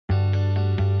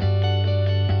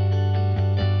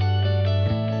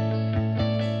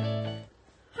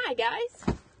Hi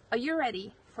guys! Are you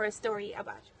ready for a story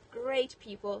about great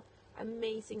people,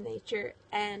 amazing nature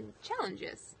and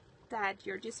challenges that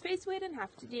you're just faced with and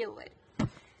have to deal with?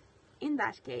 In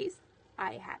that case,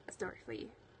 I have a story for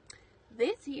you.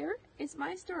 This here is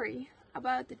my story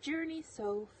about the journey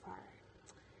so far.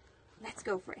 Let's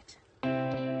go for it.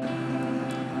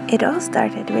 It all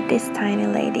started with this tiny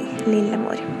lady,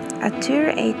 Lillemor, a tour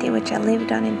 80 which I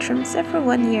lived on in Tromsø for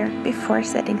 1 year before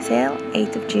setting sail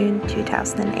 8th of June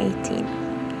 2018.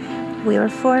 We were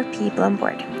 4 people on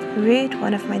board: Ruth,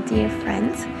 one of my dear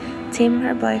friends, Tim,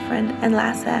 her boyfriend, and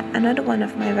Lasse, another one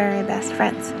of my very best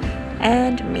friends,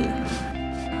 and me.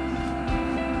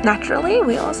 Naturally,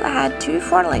 we also had 2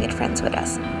 4-legged friends with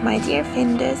us, my dear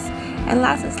Findus and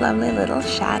Lasse's lovely little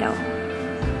Shadow.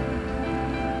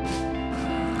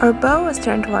 Our bow was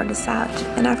turned toward the south,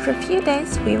 and after a few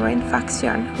days we were in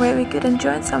Faxfjord, where we could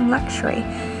enjoy some luxury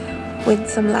with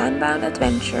some landbound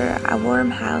adventure, a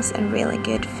warm house and really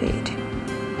good food.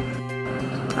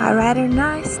 A rather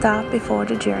nice stop before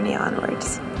the journey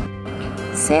onwards.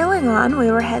 Sailing on,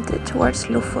 we were headed towards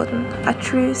Lofoten, a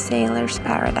true sailor's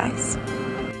paradise.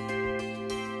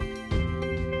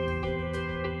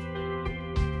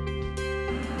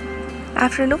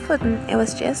 After Lofoten, it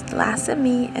was just Lasse,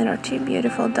 me, and our 2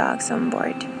 beautiful dogs on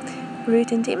board.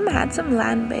 Ruth and Tim had some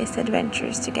land-based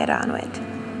adventures to get on with.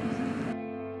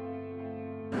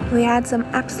 We had some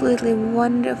absolutely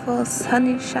wonderful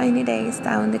sunny, shiny days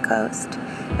down the coast,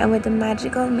 and with the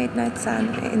magical midnight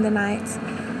sun in the nights,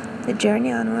 the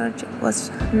journey onward was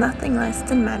nothing less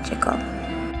than magical.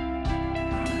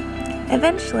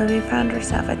 Eventually, we found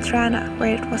ourselves at Træna,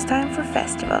 where it was time for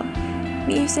festival.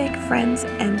 Music, friends,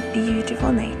 and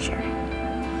beautiful nature.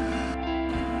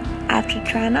 After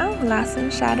Træna, Lasse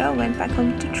and Shadow went back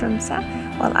home to Tromsø,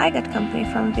 while I got company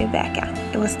from Vibeke.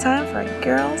 It was time for a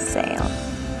girls' sail.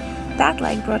 That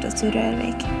leg brought us to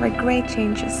Rørvik, where great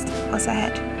changes was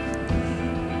ahead.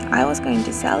 I was going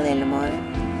to sell Lillemor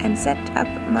and set up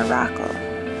Miracle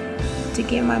to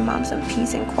give my mom some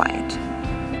peace and quiet.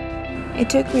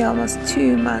 It took me almost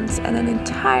 2 months and an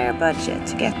entire budget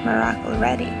to get Miracle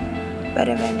ready. But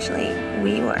eventually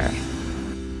we were.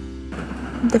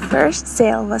 The first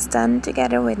sail was done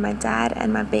together with my dad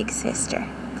and my big sister.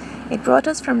 It brought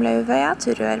us from Lauvøya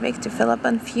to Rørvik to fill up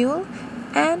on fuel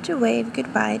and to wave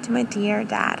goodbye to my dear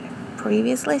dad,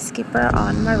 previously skipper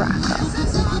on Morocco.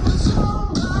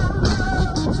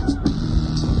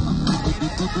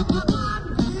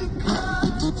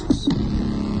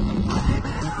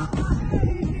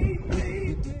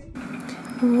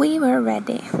 We were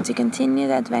ready to continue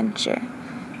the adventure,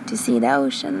 to see the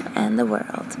ocean and the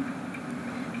world.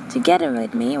 Together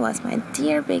with me was my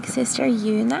dear big sister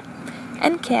June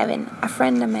and Kevin, a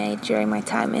friend I made during my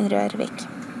time in Rørvik.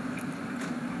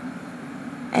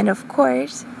 And of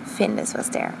course, Findus was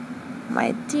there,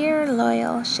 my dear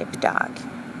loyal ship dog.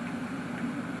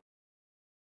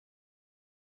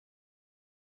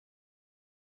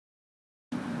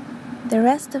 The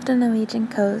rest of the Norwegian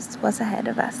coast was ahead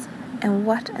of us. And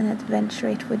what an adventure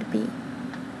it would be.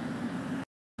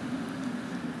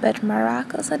 But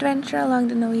Morocco's adventure along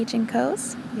the Norwegian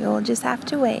coast, you'll just have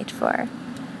to wait for.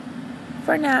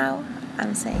 For now,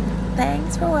 I'm saying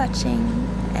thanks for watching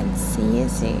and see you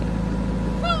soon.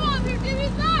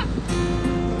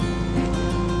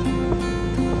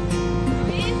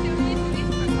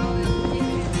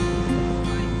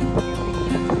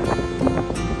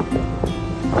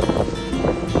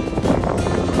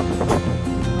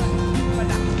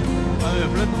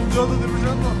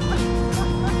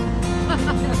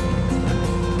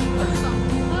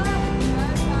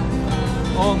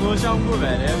 Nå kommer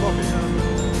været,